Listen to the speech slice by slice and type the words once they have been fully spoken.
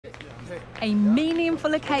A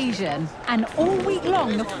meaningful occasion, and all week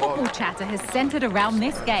long the football chatter has centred around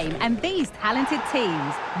this game and these talented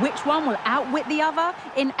teams. Which one will outwit the other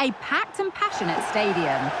in a packed and passionate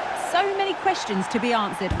stadium? So many questions to be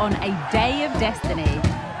answered on a day of destiny.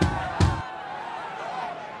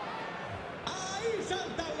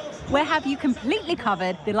 Where have you completely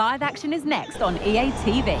covered? The live action is next on EA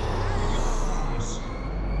TV.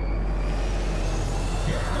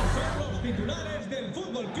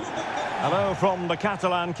 Hello from the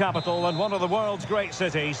Catalan capital and one of the world's great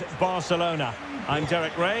cities, Barcelona. I'm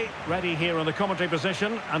Derek Ray, ready here in the commentary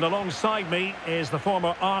position, and alongside me is the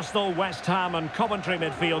former Arsenal, West Ham and Coventry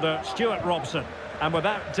midfielder, Stuart Robson. And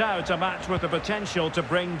without doubt, a match with the potential to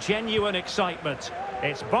bring genuine excitement.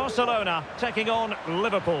 It's Barcelona taking on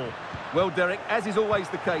Liverpool. Well, Derek, as is always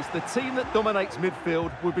the case, the team that dominates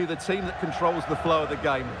midfield will be the team that controls the flow of the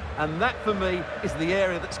game. And that, for me, is the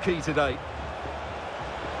area that's key today.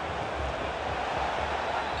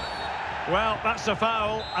 Well, that's a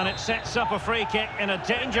foul, and it sets up a free kick in a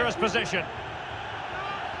dangerous position.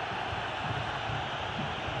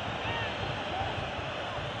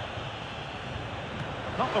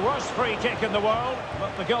 Not the worst free kick in the world,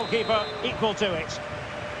 but the goalkeeper equal to it.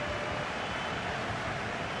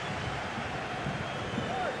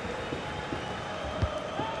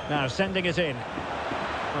 Now sending it in.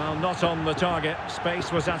 Well, not on the target.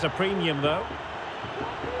 Space was at a premium, though.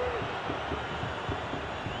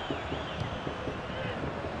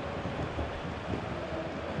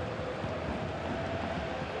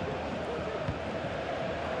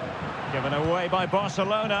 Given away by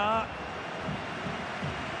Barcelona.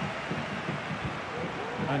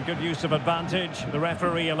 And good use of advantage. The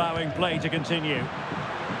referee allowing play to continue.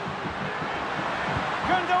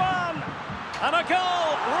 Gundogan! And a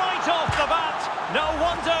goal right off the bat. No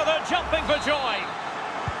wonder they're jumping for joy.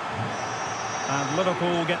 And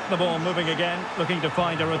Liverpool get the ball moving again, looking to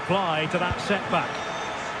find a reply to that setback.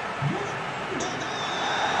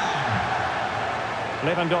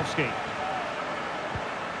 Lewandowski.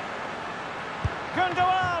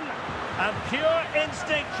 Gundogan! And pure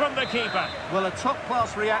instinct from the keeper. Well, a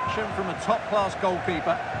top-class reaction from a top-class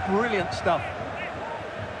goalkeeper. Brilliant stuff.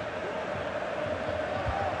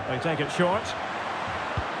 They take it short.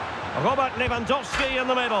 Robert Lewandowski in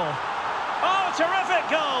the middle. Oh, terrific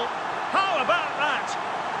goal! How about that?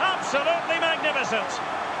 Absolutely magnificent.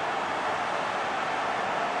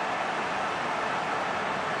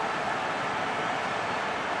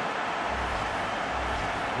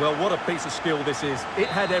 Well, what a piece of skill this is. It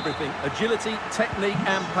had everything. Agility, technique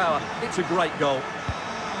and power. It's a great goal.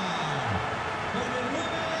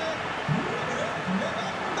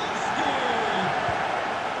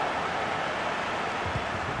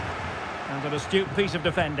 And an astute piece of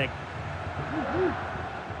defending.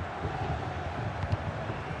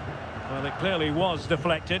 Well, it clearly was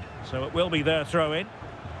deflected, so it will be their throw-in.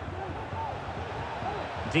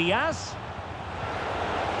 Diaz.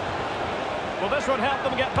 Well, this would help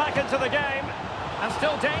them get back into the game. And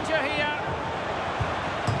still danger here.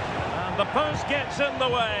 And the post gets in the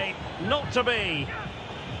way. Not to be.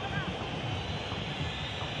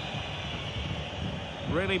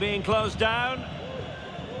 Really being closed down.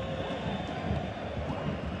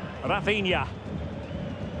 Rafinha.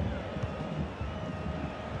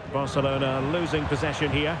 Barcelona losing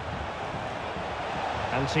possession here.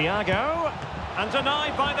 And Thiago. And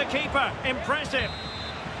denied by the keeper. Impressive.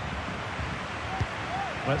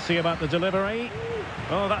 Let's see about the delivery.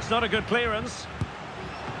 Oh, that's not a good clearance.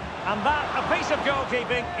 And that, a piece of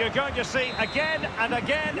goalkeeping you're going to see again and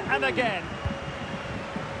again and again.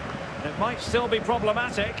 It might still be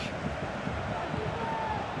problematic.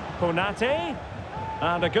 Konate.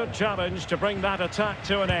 And a good challenge to bring that attack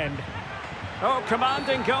to an end. Oh,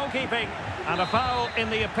 commanding goalkeeping. And a foul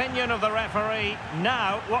in the opinion of the referee.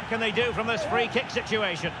 Now, what can they do from this free kick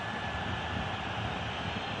situation?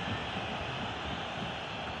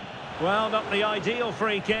 Well, not the ideal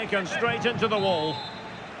free kick and straight into the wall.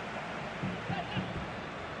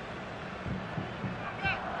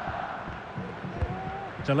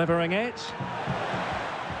 Delivering it.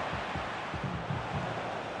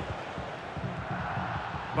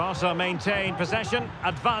 Barca maintain possession,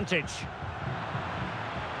 advantage.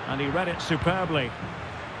 And he read it superbly.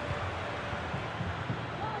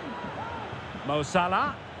 Mo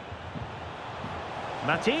Salah.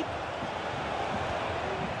 Matip.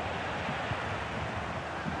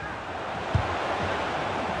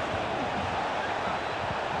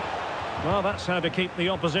 Well, that's how to keep the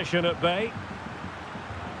opposition at bay.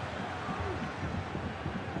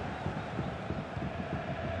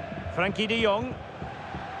 Frankie de Jong.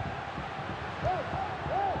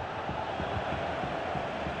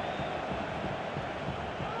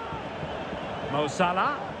 Mo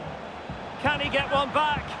Salah. Can he get one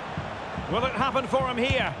back? Will it happen for him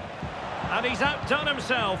here? And he's outdone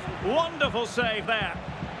himself. Wonderful save there.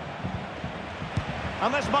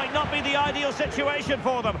 And this might not be the ideal situation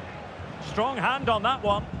for them. Strong hand on that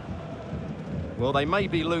one. Well, they may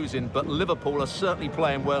be losing, but Liverpool are certainly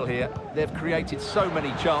playing well here. They've created so many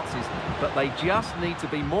chances, but they just need to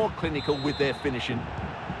be more clinical with their finishing.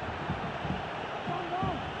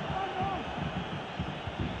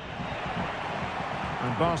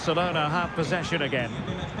 And Barcelona have possession again.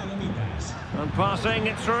 And passing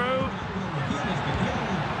it through.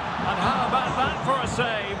 And how about that for a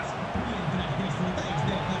save?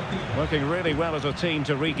 Working really well as a team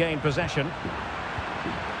to regain possession.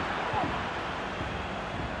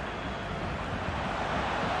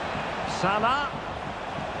 Salah.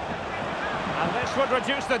 And this would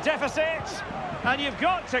reduce the deficit. And you've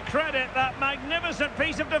got to credit that magnificent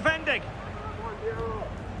piece of defending.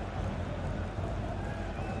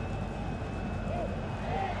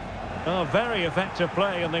 Oh, very effective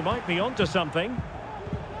play, and they might be onto something.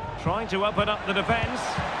 Trying to open up the defence.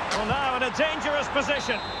 Well, now in a dangerous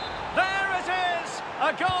position. There it is!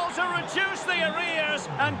 A goal to reduce the arrears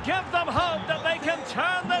and give them hope that they can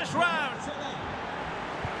turn this round.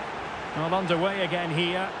 Well, underway again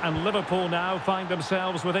here, and Liverpool now find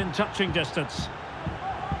themselves within touching distance.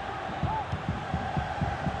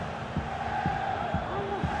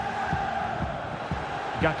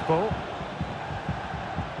 Gakpo.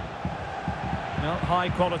 Well, high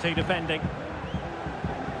quality defending.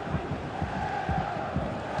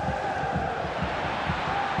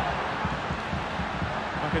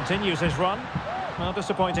 Continues his run. Well,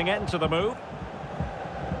 disappointing end to the move.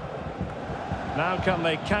 Now can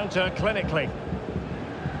they counter clinically?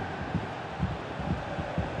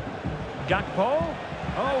 Gakpo.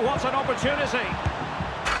 Oh, what an opportunity.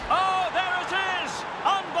 Oh, there it is!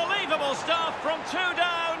 Unbelievable stuff from 2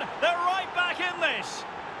 down. They're right back in this.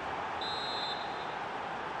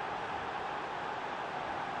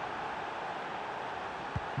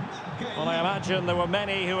 Well, I imagine there were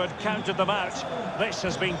many who had counted them out. This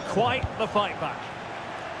has been quite the fight back.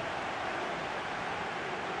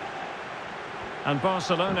 And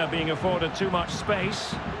Barcelona being afforded too much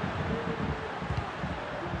space.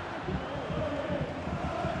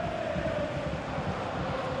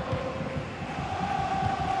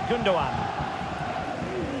 Gundogan.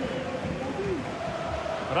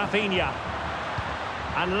 Rafinha.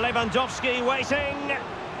 And Lewandowski waiting.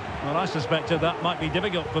 Well, I suspected that might be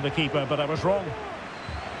difficult for the keeper, but I was wrong.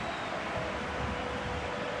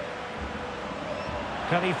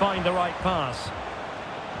 Can he find the right pass?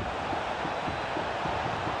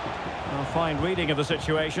 A fine reading of the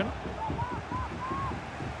situation.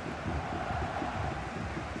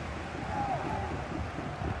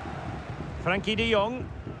 Frankie de Jong.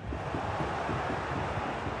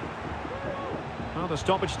 Well, the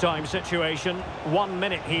stoppage time situation, 1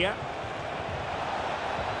 minute here.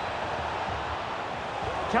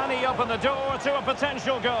 Can he open the door to a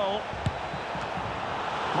potential goal?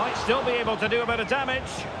 Might still be able to do a bit of damage.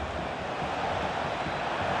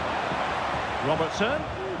 Robertson.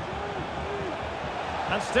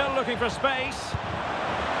 And still looking for space.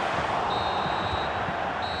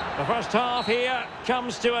 The first half here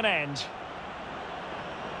comes to an end.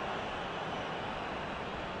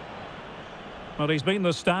 Well, he's been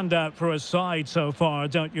the standout for his side so far,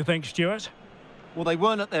 don't you think, Stuart? Well, they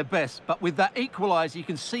weren't at their best, but with that equaliser, you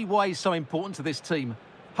can see why he's so important to this team.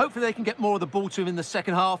 Hopefully they can get more of the ball to him in the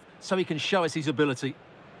second half so he can show us his ability.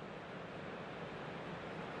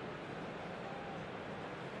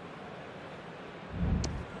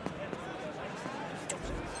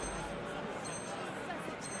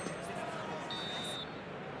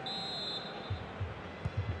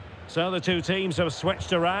 So the two teams have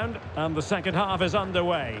switched around and the second half is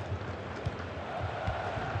underway.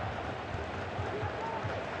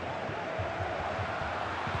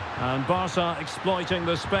 And Barca exploiting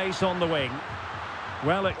the space on the wing.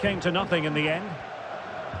 Well, it came to nothing in the end.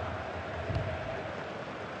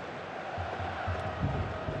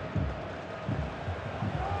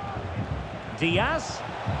 Diaz.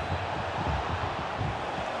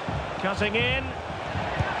 Cutting in.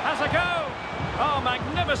 Has a go. Oh,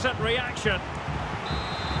 magnificent reaction.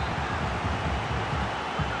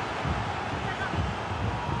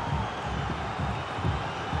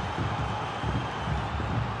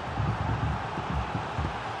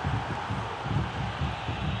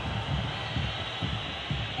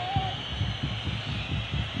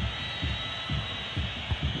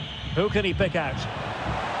 Who can he pick out?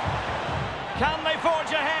 Can they forge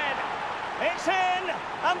ahead? It's in,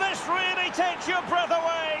 and this really takes your breath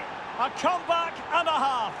away. A comeback and a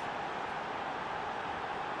half.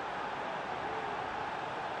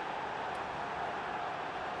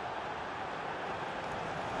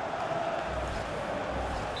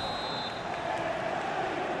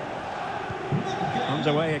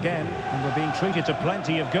 underway again, and we're being treated to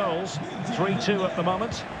plenty of goals. 3-2 at the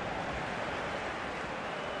moment.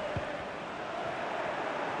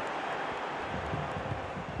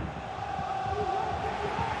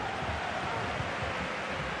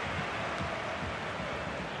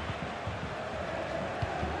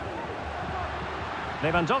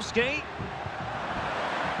 Lewandowski.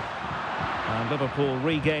 And Liverpool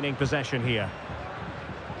regaining possession here.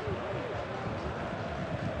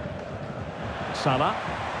 Salah.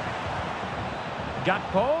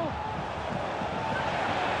 Gakpo.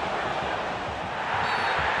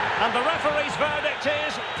 And the referee's verdict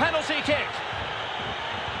is penalty kick.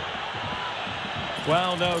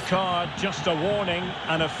 Well, no card, just a warning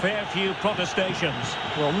and a fair few protestations.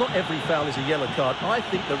 Well, not every foul is a yellow card. I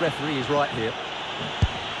think the referee is right here.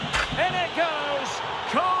 In it goes!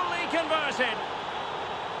 Coolly converted.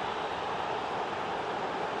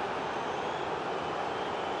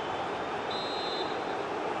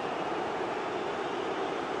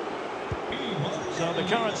 So the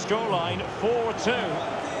current scoreline, 4-2.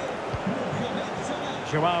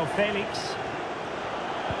 João Felix.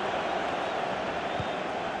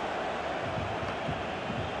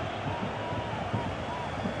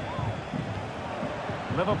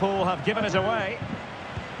 Liverpool have given it away.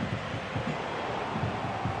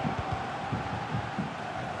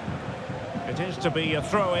 It is to be a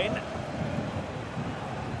throw-in.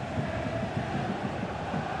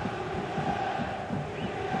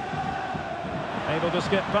 Able to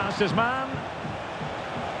skip past his man.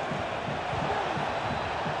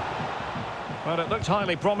 Well, it looked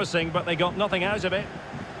highly promising, but they got nothing out of it.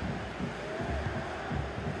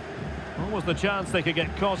 What was the chance they could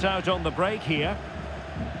get caught out on the break here?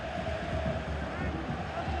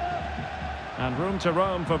 And room to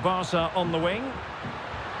roam for Barca on the wing.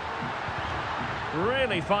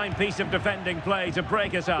 Really fine piece of defending play to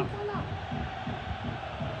break it up.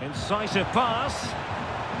 Incisive pass.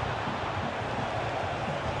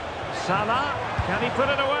 Salah, can he put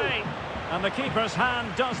it away? And the keeper's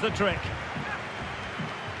hand does the trick.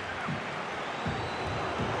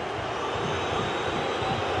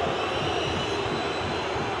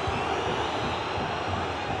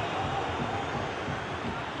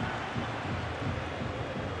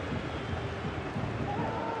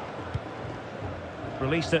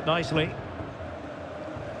 Released it nicely.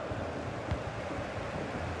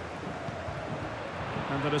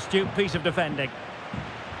 And an astute piece of defending.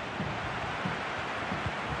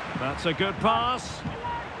 That's a good pass.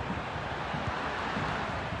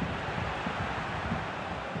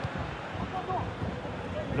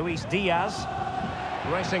 Luis Diaz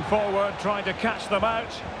racing forward, trying to catch them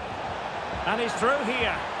out. And he's through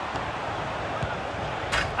here.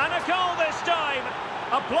 And a goal this time.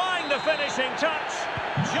 Applying the finishing touch.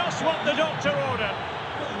 Just what the doctor ordered.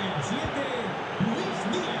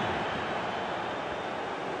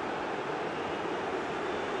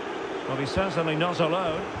 Well, he's certainly not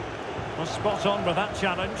alone. Was spot on with that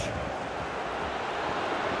challenge.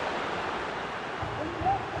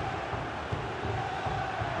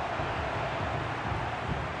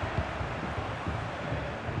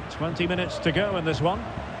 "20 minutes to go in this one.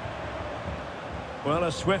 Well,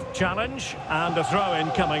 a swift challenge and a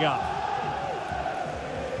throw-in coming up.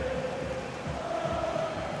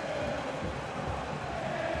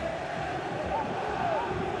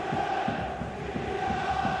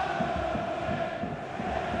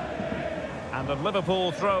 And a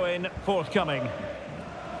Liverpool throw-in forthcoming.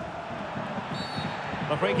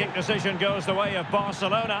 The free-kick decision goes the way of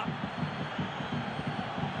Barcelona.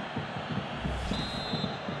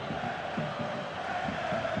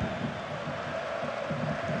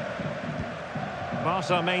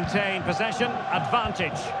 Barca maintain possession,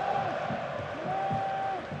 advantage.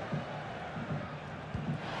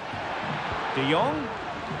 De Jong.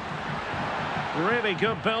 Really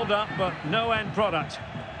good build-up, but no end product.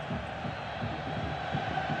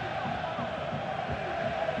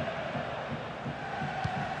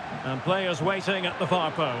 And players waiting at the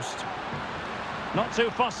far post. Not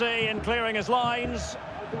too fussy in clearing his lines.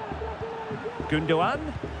 Gundogan.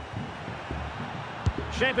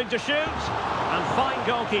 Shaping to shoot. And fine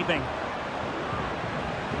goalkeeping.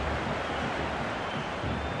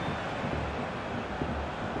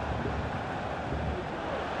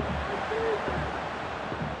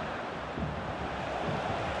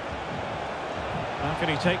 How can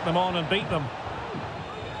he take them on and beat them?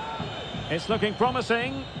 It's looking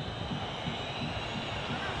promising.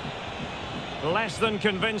 Less than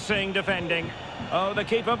convincing defending. Oh, the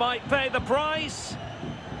keeper might pay the price.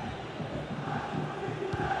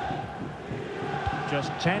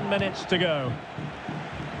 Just 10 minutes to go.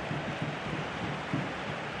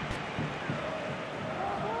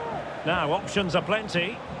 Now, options are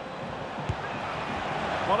plenty.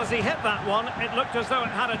 Well, as he hit that one, it looked as though it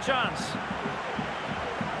had a chance.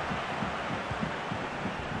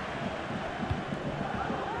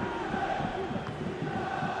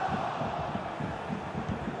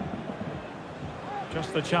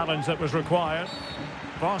 Just the challenge that was required.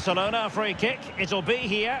 Barcelona, a free kick. It'll be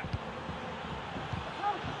here.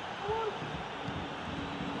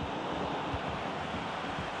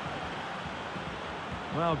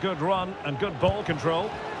 Well, good run and good ball control.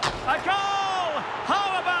 A goal!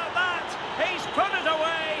 How about that? He's put it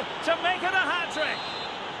away to make it a hat-trick.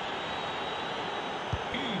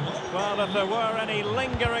 Well, if there were any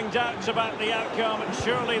lingering doubts about the outcome,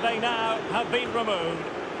 surely they now have been removed.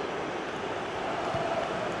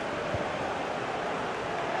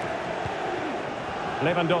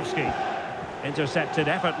 Lewandowski intercepted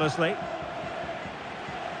effortlessly.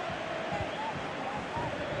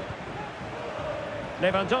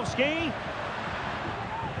 Lewandowski.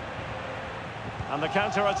 And the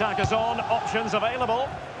counter-attack is on. Options available.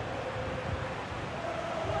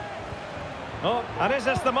 Oh, and is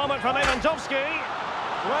this the moment for Lewandowski?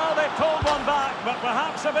 Well, they pulled one back, but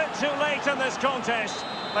perhaps a bit too late in this contest.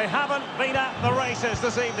 They haven't been at the races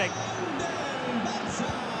this evening.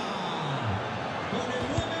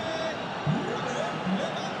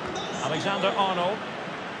 Alexander-Arnold.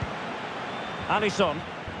 Alisson.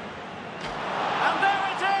 And there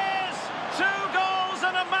it is! 2 goals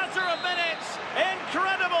in a matter of minutes.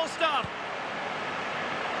 Incredible stuff.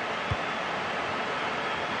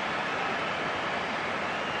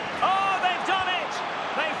 Oh, they've done it!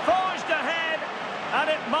 They forged ahead, and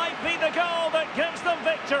it might be the goal that gives them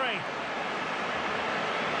victory.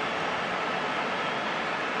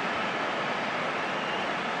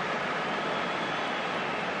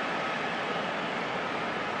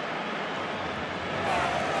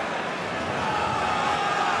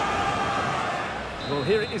 Well,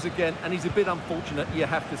 here it is again, and he's a bit unfortunate, you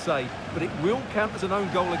have to say. But it will count as an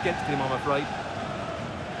own goal against him, I'm afraid.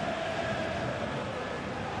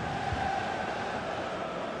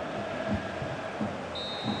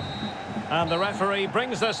 And the referee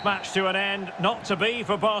brings this match to an end. Not to be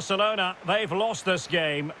for Barcelona. They've lost this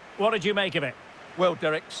game. What did you make of it? Well,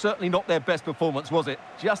 Derek, certainly not their best performance, was it?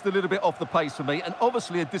 Just a little bit off the pace for me, and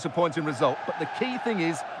obviously a disappointing result. But the key thing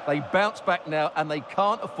is they bounce back now, and they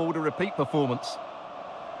can't afford a repeat performance.